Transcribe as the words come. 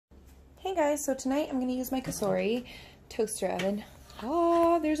Hey guys, so tonight I'm going to use my Kasori toaster oven.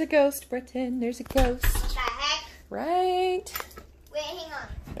 Oh, there's a ghost, Britton. There's a ghost. What the heck? Right? Wait, hang on.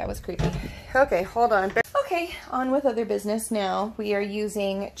 That was creepy. Okay, hold on. Okay, on with other business now. We are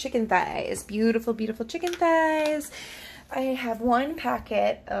using chicken thighs. Beautiful, beautiful chicken thighs. I have 1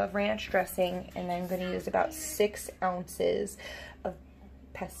 packet of ranch dressing, and I'm going to use about 6 ounces of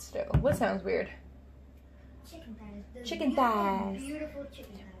pesto. What sounds weird? Chicken thighs. Chicken thighs. Beautiful chicken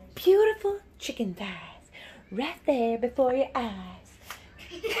thighs. Beautiful chicken thighs. Right there before your eyes.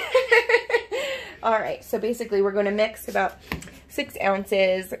 Alright, so basically we're going to mix about 6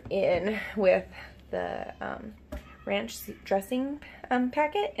 ounces in with the ranch dressing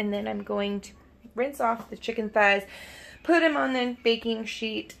packet, and then I'm going to rinse off the chicken thighs, put them on the baking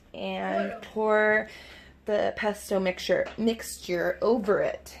sheet, and pour the pesto mixture over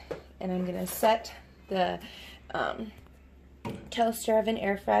it. And I'm going to set the toaster oven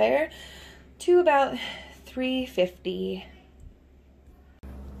air fryer to about 350.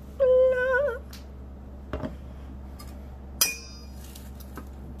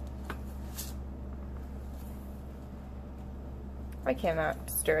 I cannot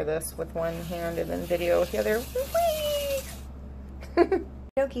stir this with one hand and then video with the other.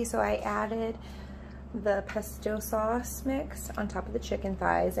 Okay, so I added the pesto sauce mix on top of the chicken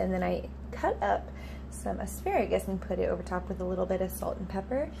thighs, and then I cut up some asparagus and put it over top with a little bit of salt and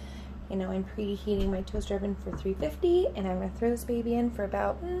pepper. You know, I'm preheating my toaster oven for 350, and I'm going to throw this baby in for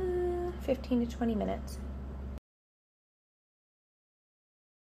about 15 to 20 minutes.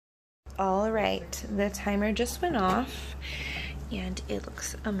 All right, the timer just went off, and it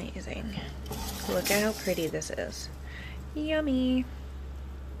looks amazing. Look at how pretty this is. Yummy.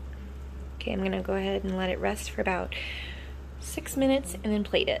 Okay, I'm going to go ahead and let it rest for about 6 minutes and then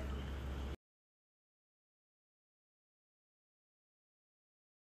plate it.